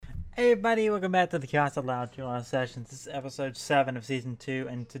Hey everybody, welcome back to the Chaos Out Loud July Sessions. This is episode 7 of season 2,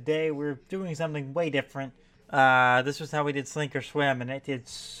 and today we're doing something way different. This was how we did Sink or Swim, and it did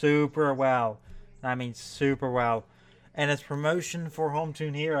super well. I mean super well. And it's promotion for Home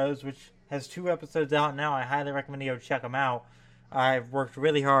Toon Heroes, which has 2 episodes out now. I highly recommend you go check them out. I've worked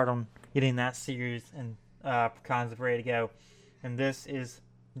really hard on getting that series and concept ready to go, and this is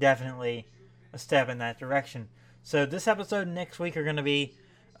definitely a step in that direction. So this episode and next week are going to be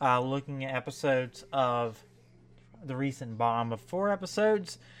looking at episodes of the recent bomb of 4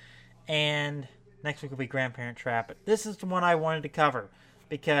 episodes, and next week will be Grandparent Trap. But this is the one I wanted to cover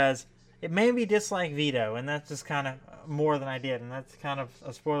because it made me dislike Vito, and that's just kind of more than I did, and that's kind of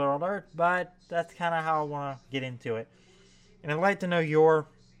a spoiler alert, but that's kind of how I want to get into it. And I'd like to know your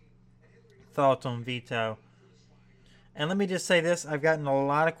thoughts on Vito. And let me just say this, I've gotten a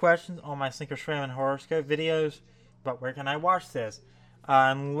lot of questions on my Sink or Swim and horoscope videos, but where can I watch this?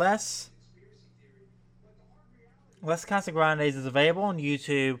 Unless Casa Grandes is available on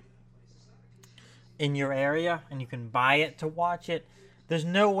YouTube in your area and you can buy it to watch it, there's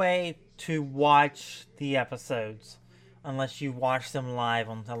no way to watch the episodes unless you watch them live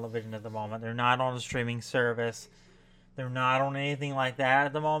on television at the moment. They're not on a streaming service. They're not on anything like that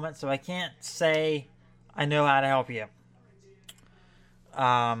at the moment, so I can't say I know how to help you.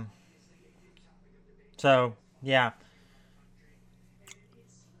 So, yeah.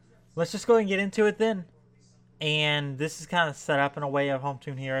 Let's just go ahead and get into it then. And this is kind of set up in a way of Home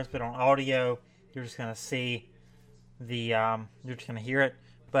Toon Heroes, but on audio, you're just going to see the, you're just going to hear it.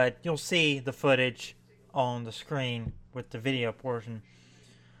 But you'll see the footage on the screen with the video portion.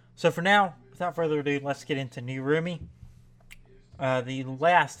 So for now, without further ado, let's get into New Rumi. The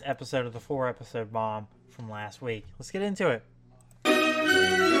last episode of the 4-episode bomb from last week. Let's get into it.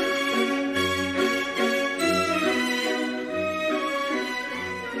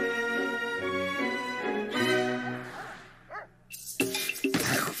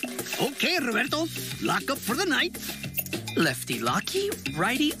 Okay, Roberto, lock up for the night. Lefty locky,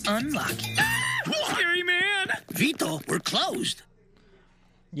 righty unlocky. Scary man! Vito, we're closed.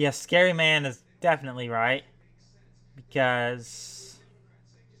 Yes, Scary Man is definitely right. Because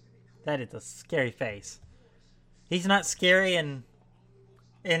that is a scary face. He's not scary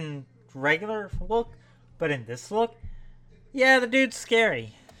in regular look, but in this look, yeah, the dude's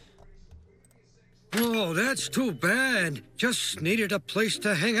scary. Oh, that's too bad. Just needed a place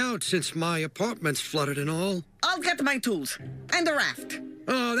to hang out since my apartment's flooded and all. I'll get my tools and a raft.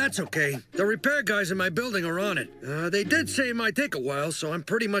 Oh, that's okay. The repair guys in my building are on it. They did say it might take a while, so I'm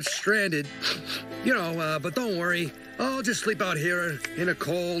pretty much stranded. But don't worry. I'll just sleep out here in the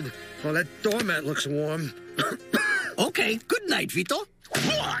cold. Oh, that doormat looks warm. Okay, good night, Vito.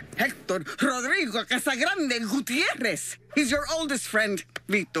 Hector Rodrigo Casagrande Gutierrez. He's your oldest friend,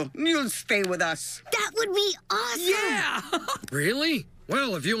 Vito. You'll stay with us. That would be awesome! Yeah! Really?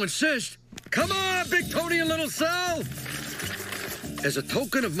 Well, if you insist. Come on, Big Tony and Little Sal! As a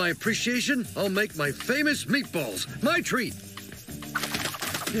token of my appreciation, I'll make my famous meatballs. My treat.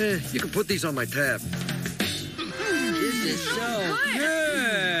 You can put these on my tab. This is so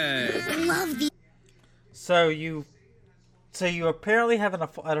good! Love the So you apparently have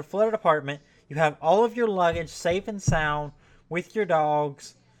at a flooded apartment. You have all of your luggage safe and sound with your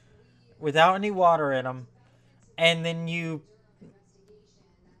dogs, without any water in them, and then you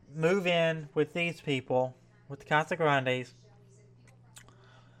move in with these people, with the Casa Grandes,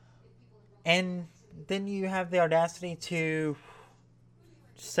 and then you have the audacity to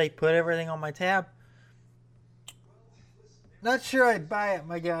say, "Put everything on my tab." Not sure I'd buy it,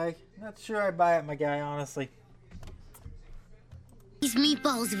 my guy. Honestly. these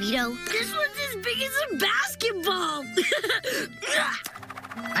meatballs, Vito. This one's as big as a basketball!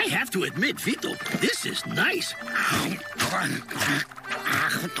 I have to admit, Vito, this is nice.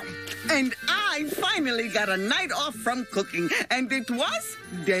 And I finally got a night off from cooking, and it was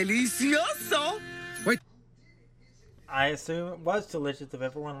delicioso. I assume it was delicious if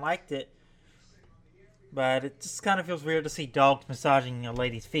everyone liked it. But it just kind of feels weird to see dogs massaging a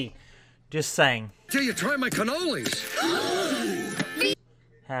lady's feet. Just saying. Till you try my cannolis.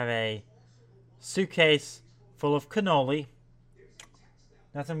 Have a suitcase full of cannoli.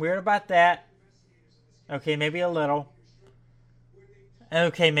 Nothing weird about that. Okay, maybe a little.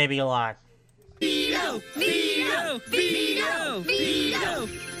 Okay, maybe a lot. Vito! Vito! Vito! Vito!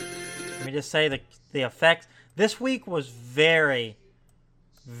 Let me just say the effects. This week was very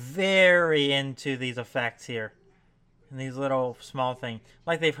into these effects here. And these little small things.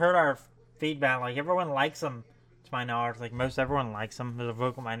 Like, they've heard our feedback. Like, everyone likes them, to my knowledge. Like, most everyone likes them. There's a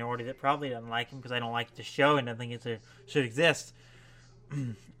vocal minority that probably doesn't like them because they don't like the show and don't think it should exist.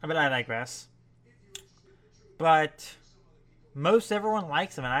 But I digress. But most everyone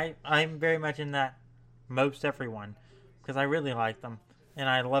likes them, and I'm very much in that most everyone, because I really like them, and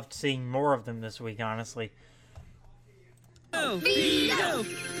I loved seeing more of them this week, honestly. Oh, Vito!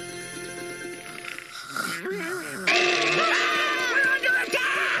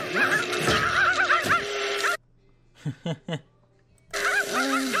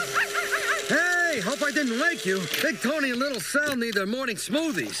 Hey, hope I didn't wake you. Big Tony and Little Sal need their morning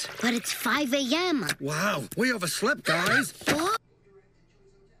smoothies. But it's 5 a.m. Wow, we overslept, guys.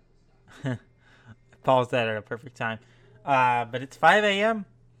 Paused that at a perfect time. But it's 5 a.m.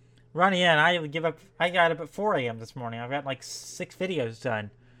 Ronnie and I got up at 4 a.m. this morning. I've got like 6 videos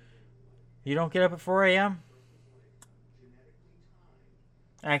done. You don't get up at 4 a.m.?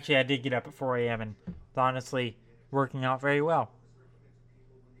 Actually, I did get up at 4 a.m. and it's honestly working out very well.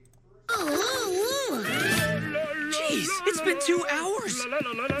 Jeez, it's been 2 hours!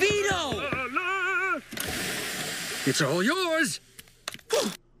 Vito! It's all yours.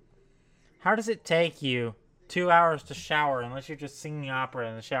 How does it take you 2 hours to shower unless you're just singing opera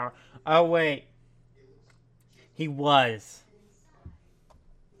in the shower? Oh, wait. He was.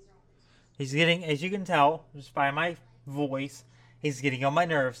 He's getting, as you can tell, just by my voice, he's getting on my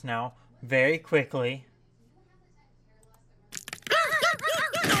nerves now, very quickly.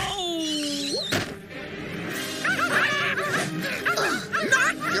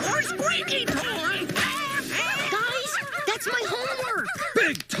 Not your squeaky toy! Guys, that's my homework.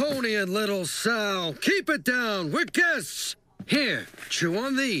 Big Tony and Little Sal, keep it down. We're guests. Here, chew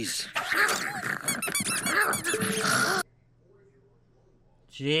on these.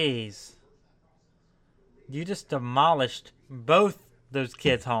 Jeez. You just demolished both those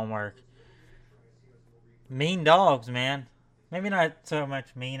kids' homework. Mean dogs, man. Maybe not so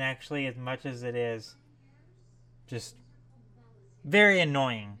much mean, actually, as much as it is just very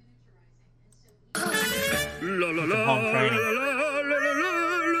annoying. Home training.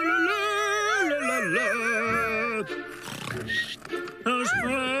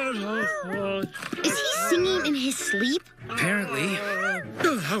 Is he singing in his sleep? Apparently.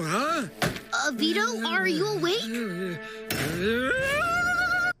 Vito, are you awake?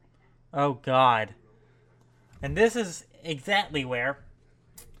 Oh, God. And this is exactly where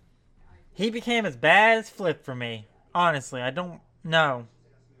he became as bad as Flip for me. Honestly, I don't know.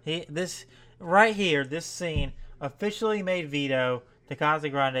 This right here, this scene officially made Vito the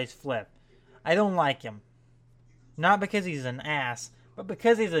Casagrande's Flip. I don't like him. Not because he's an ass, but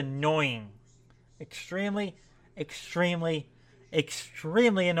because he's annoying. Extremely, extremely,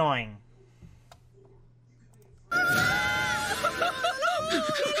 extremely annoying.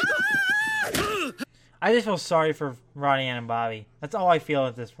 I just feel sorry for Ronnie Ann and Bobby. That's all I feel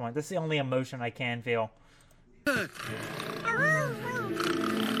at this point. That's the only emotion I can feel. I'm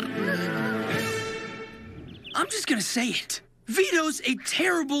just gonna say it. Vito's a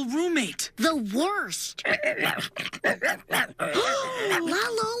terrible roommate. The worst.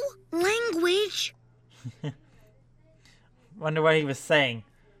 Lalo, language. Wonder what he was saying.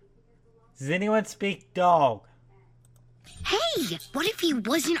 Does anyone speak dog? Hey, what if he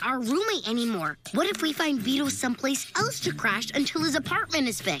wasn't our roommate anymore? What if we find Vito someplace else to crash until his apartment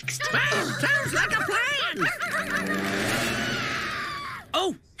is fixed? Sounds like a plan!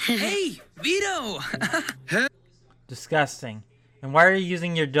 Oh, hey, Vito! Disgusting. And why are you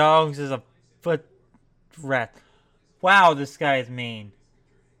using your dogs as a footrest? Wow, this guy is mean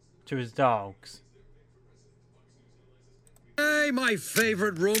to his dogs. Hey, my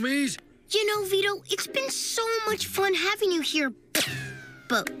favorite roomies. You know, Vito, it's been so much fun having you here,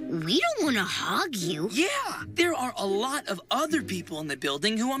 but we don't want to hog you. Yeah, there are a lot of other people in the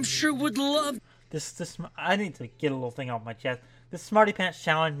building who I'm sure would love. I need to get a little thing off my chest. This Smarty Pants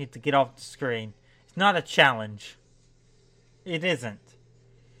challenge needs to get off the screen. It's not a challenge. It isn't.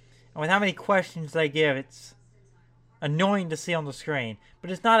 And with how many questions they give, it's annoying to see on the screen.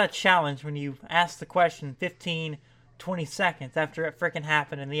 But it's not a challenge when you ask the question 15, 20 seconds after it frickin'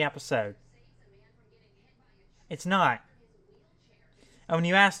 happened in the episode. It's not. And when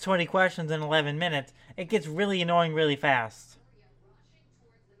you ask 20 questions in 11 minutes, it gets really annoying really fast.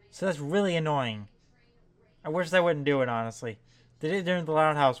 So that's really annoying. I wish they wouldn't do it, honestly. They did it during the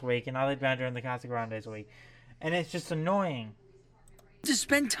Loud House week, and now they've done it during the Casagrandes week. And it's just annoying. To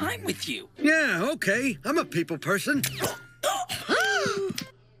spend time with you. Yeah, okay. I'm a people person.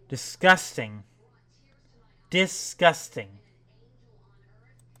 Disgusting. Disgusting.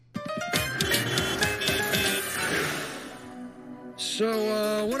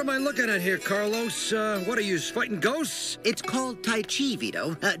 So, what am I looking at here, Carlos? What are you, fighting ghosts? It's called Tai Chi,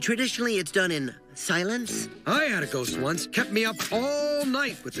 Vito. Traditionally, it's done in silence. I had a ghost once. Kept me up all all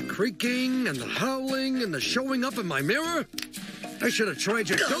night with the creaking and the howling and the showing up in my mirror. I should have tried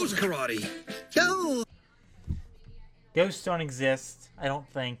your ghost karate. Go! Ghosts don't exist, I don't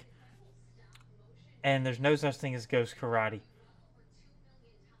think. And there's no such thing as ghost karate.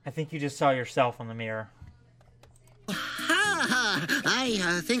 I think you just saw yourself in the mirror.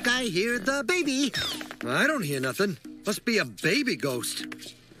 I think I hear the baby. I don't hear nothing. Must be a baby ghost.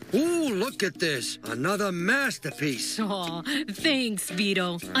 Ooh, look at this. Another masterpiece. Aw, thanks,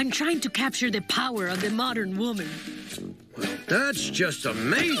 Vito. I'm trying to capture the power of the modern woman. Well, that's just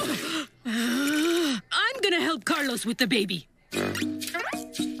amazing. I'm gonna help Carlos with the baby.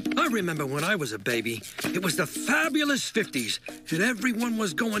 I remember when I was a baby. It was the fabulous 50s, and everyone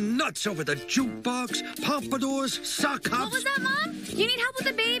was going nuts over the jukebox, pompadours, sock hops. What was that, Mom? You need help with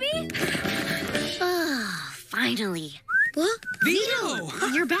the baby? Ah, finally. What? Vito!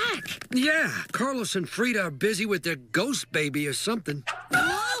 You're back. Yeah, Carlos and Frida are busy with their ghost baby or something.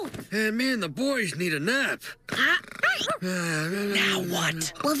 Oh! And me and the boys need a nap. Now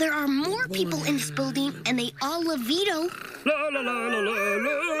what? Well, there are more people in this building, and they all love Vito. La la la la la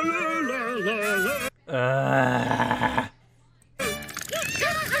la la la la.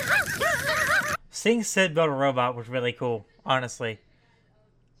 Seeing Sid build a robot was really cool, honestly.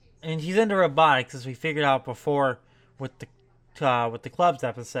 And he's into robotics, as we figured out before with the clubs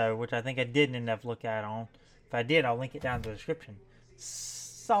episode, which I think I didn't end up looking at on. If I did, I'll link it down in the description.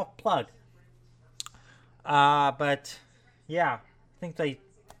 Soft plug. But yeah, I think they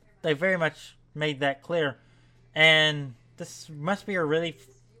very much made that clear, and this must be a really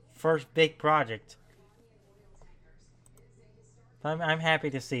first big project. I'm happy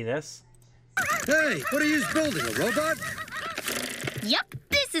to see this. Hey, what are you building, a robot? Yep,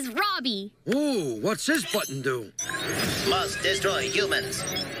 this is Robbie. Ooh, what's this button do? Must destroy humans.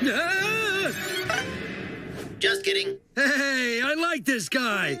 Ah! Just kidding. Hey, I like this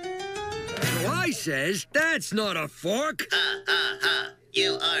guy. So I says, that's not a fork. Ha ha ha.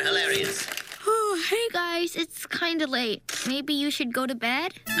 You are hilarious. Oh, hey guys, it's kinda late. Maybe you should go to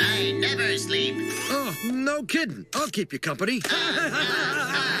bed? I never sleep. Oh, no kidding. I'll keep you company.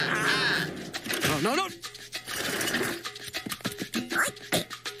 No, no, no.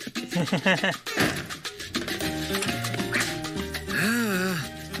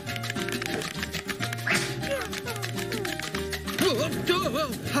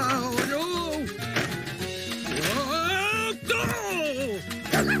 Oh, no.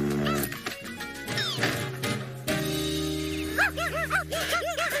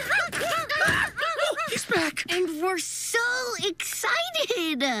 He's back. And we're so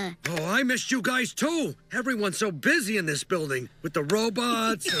excited! Oh, I missed you guys too. Everyone's so busy in this building with the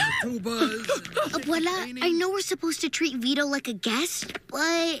robots and the tubas. Abuela, I know we're supposed to treat Vito like a guest,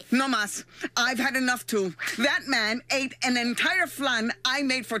 but... No mas. I've had enough too. That man ate an entire flan I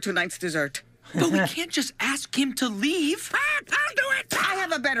made for tonight's dessert. But we can't just ask him to leave. I'll do it! I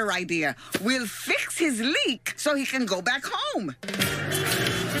have a better idea. We'll fix his leak so he can go back home.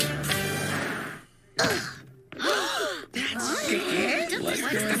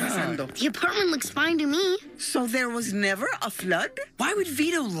 The apartment looks fine to me. So there was never a flood? Why would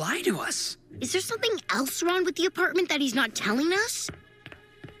Vito lie to us? Is there something else wrong with the apartment that he's not telling us?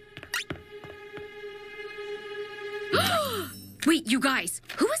 Wait, you guys,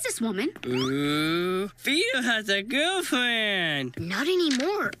 who is this woman? Ooh, Vito has a girlfriend. Not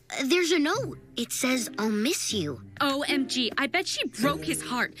anymore. There's a note. It says, I'll miss you. OMG, I bet she broke his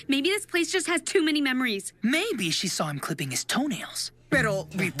heart. Maybe this place just has too many memories. Maybe she saw him clipping his toenails. Pero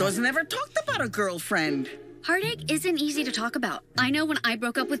Vito's never talked about a girlfriend. Heartache isn't easy to talk about. I know when I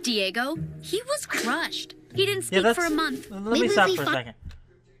broke up with Diego, he was crushed. He didn't speak for a month. Let Maybe me stop we for a fi- second.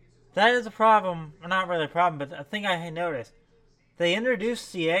 That is a problem. Well, not really a problem, but a thing I had noticed. They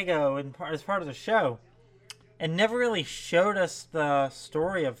introduced Diego as part of the show, and never really showed us the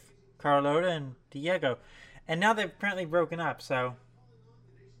story of Carlota and Diego. And now they've apparently broken up, so...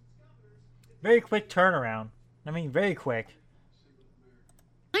 Very quick turnaround. I mean, very quick.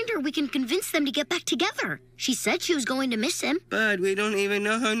 Find her, we can convince them to get back together. She said she was going to miss him. But we don't even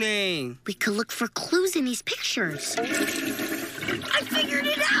know her name. We could look for clues in these pictures. I figured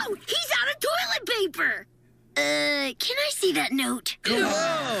it out! He's out of toilet paper! Can I see that note?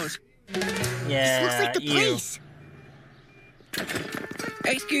 Gross! Yeah, This looks like the you. place.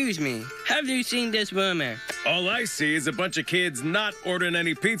 Excuse me, have you seen this woman? All I see is a bunch of kids not ordering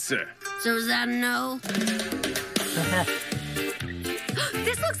any pizza. So is that a no?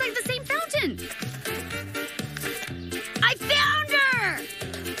 This looks like the same fountain. I found her!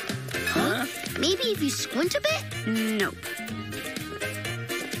 Huh? Maybe if you squint a bit? Nope.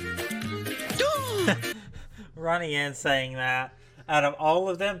 Ronnie Ann saying that. out of all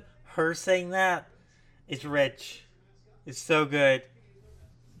of them, her saying that is rich. It's so good.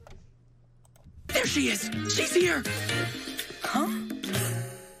 There she is. She's here. Huh?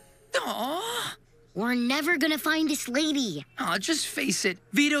 Aww. We're never gonna find this lady. Aw, just face it.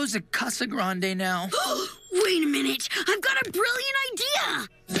 Vito's a Casa Grande now. Wait a minute. I've got a brilliant idea.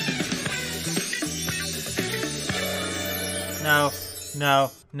 No,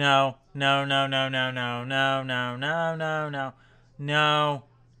 no, no, no, no, no, no, no, no, no, no, no, no, no,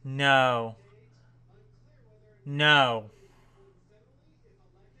 no, no.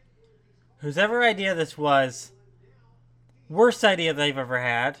 Whosever idea this was, worst idea they've ever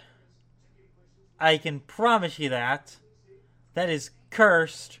had. I can promise you that. That is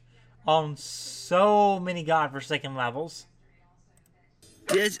cursed on so many godforsaken levels.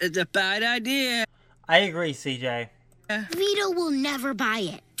 This is a bad idea. I agree, CJ. Vito will never buy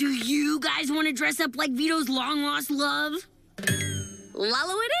it. Do you guys want to dress up like Vito's long-lost love?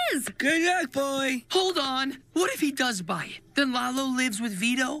 Lalo it is. Good luck, boy. Hold on. What if he does buy it? Then Lalo lives with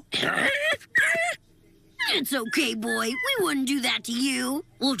Vito? It's okay, boy. We wouldn't do that to you.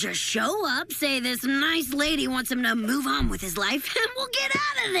 We'll just show up, say this nice lady wants him to move on with his life, and we'll get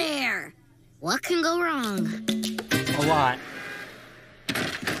out of there. What can go wrong? A lot.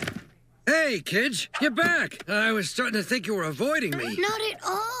 Hey, kids, you're back. I was starting to think you were avoiding me. Not at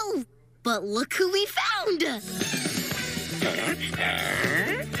all. But look who we found.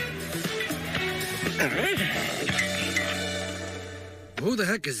 Who the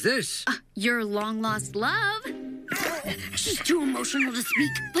heck is this? Your long-lost love. She's too emotional to speak,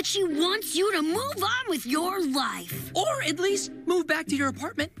 but she wants you to move on with your life. Or at least move back to your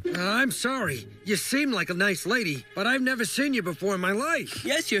apartment. I'm sorry. You seem like a nice lady, but I've never seen you before in my life.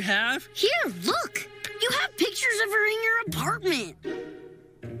 Yes, you have. Here, look. You have pictures of her in your apartment.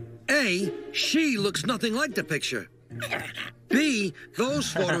 A, she looks nothing like the picture. B, those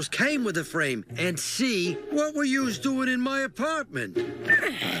photos came with the frame. And C, what were you doing in my apartment?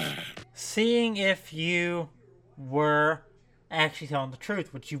 Seeing if you were actually telling the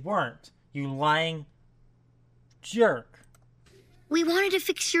truth, which you weren't. You lying jerk. We wanted to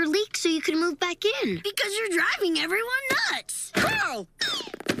fix your leak so you could move back in. Because you're driving everyone nuts. Carl!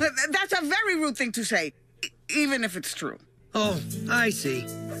 That's a very rude thing to say, even if it's true. Oh, I see.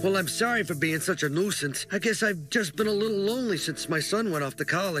 Well, I'm sorry for being such a nuisance. I guess I've just been a little lonely since my son went off to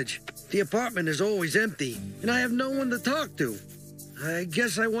college. The apartment is always empty, and I have no one to talk to. I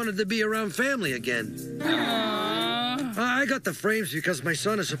guess I wanted to be around family again. I got the frames because my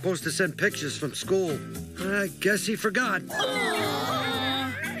son is supposed to send pictures from school. I guess he forgot.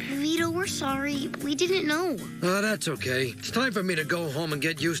 Vito, we're sorry. We didn't know. Oh, that's okay. It's time for me to go home and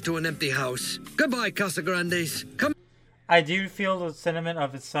get used to an empty house. Goodbye, Casa Grandes. Come. I do feel the sentiment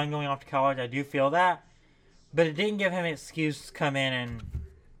of his son going off to college. I do feel that. But it didn't give him an excuse to come in and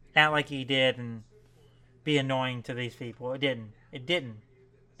act like he did and be annoying to these people. It didn't. It didn't.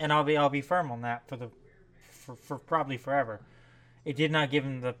 And I'll be firm on that for probably forever. It did not give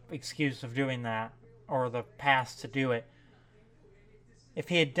him the excuse of doing that or the pass to do it. If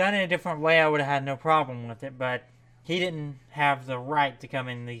he had done it a different way, I would have had no problem with it, but he didn't have the right to come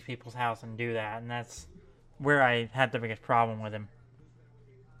in these people's house and do that, and that's where I had the biggest problem with him.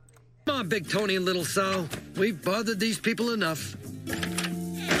 Come on, Big Tony and Little Sal. We've bothered these people enough.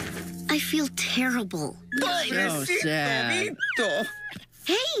 I feel terrible. So sad. Vito.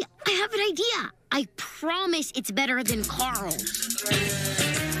 Hey, I have an idea. I promise it's better than Carl's.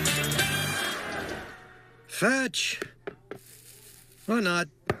 Fetch. Or not.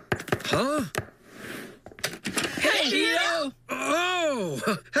 Huh? Hey, Vito! Oh!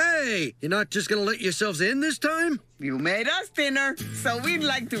 Hey! You're not just gonna let yourselves in this time? You made us dinner, so we'd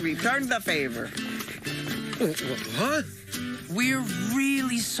like to return the favor. What? We're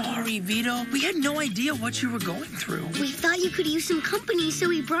really sorry, Vito. We had no idea what you were going through. We thought you could use some company, so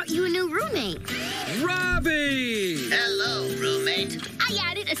we brought you a new roommate. Robbie! Hello, roommate. I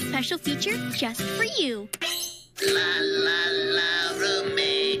added a special feature just for you. La la la,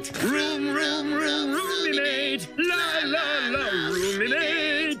 roommate. Roommate. La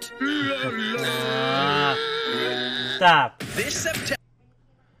roommate. La Stop. This September.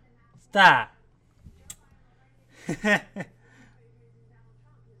 Stop.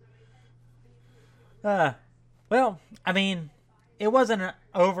 Well, I mean, it wasn't an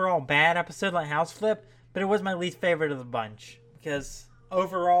overall bad episode like House Flip, but it was my least favorite of the bunch. Because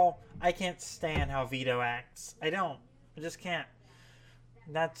overall, I can't stand how Vito acts. I don't. I just can't.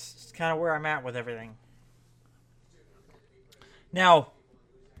 That's kind of where I'm at with everything. Now,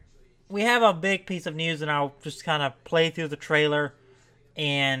 we have a big piece of news, and I'll just kind of play through the trailer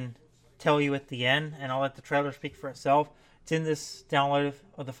and tell you at the end, and I'll let the trailer speak for itself. It's in this download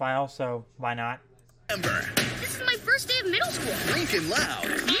of the file, so why not? This is my first day of middle school. Lincoln Loud.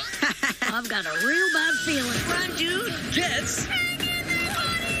 I've got a real bad feeling. Run, dude. Gets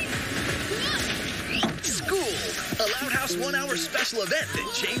School, a Loud House 1 hour special event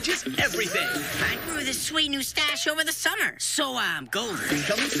that changes everything. I grew this sweet new stash over the summer, so I'm golden.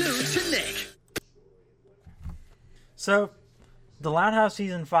 Coming soon to Nick. So, the Loud House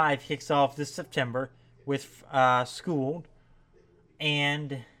Season 5 kicks off this September with Schooled,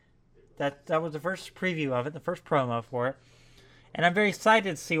 and that was the first preview of it, the first promo for it, and I'm very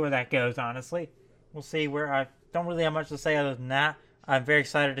excited to see where that goes, honestly. We'll see where. I don't really have much to say other than that. I'm very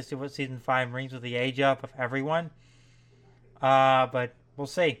excited to see what Season 5 brings with the age up of everyone, but we'll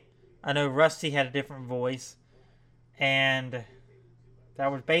see. I know Rusty had a different voice, and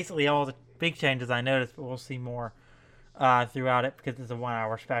that was basically all the big changes I noticed, but we'll see more throughout it because it's a 1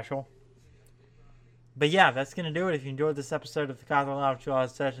 hour special. But yeah, that's going to do it. If you enjoyed this episode of the Cosmo Loud Chill Out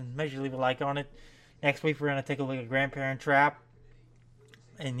Session, make sure you leave a like on it. Next week, we're going to take a look at Grandparent Trap.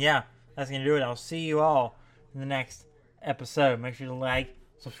 And yeah, that's going to do it. I'll see you all in the next episode. Make sure to like,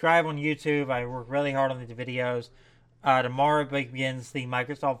 subscribe on YouTube. I work really hard on these videos. Tomorrow begins the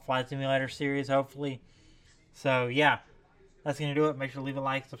Microsoft Flight Simulator series, hopefully. So yeah, that's going to do it. Make sure to leave a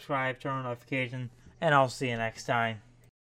like, subscribe, turn on notifications, and I'll see you next time.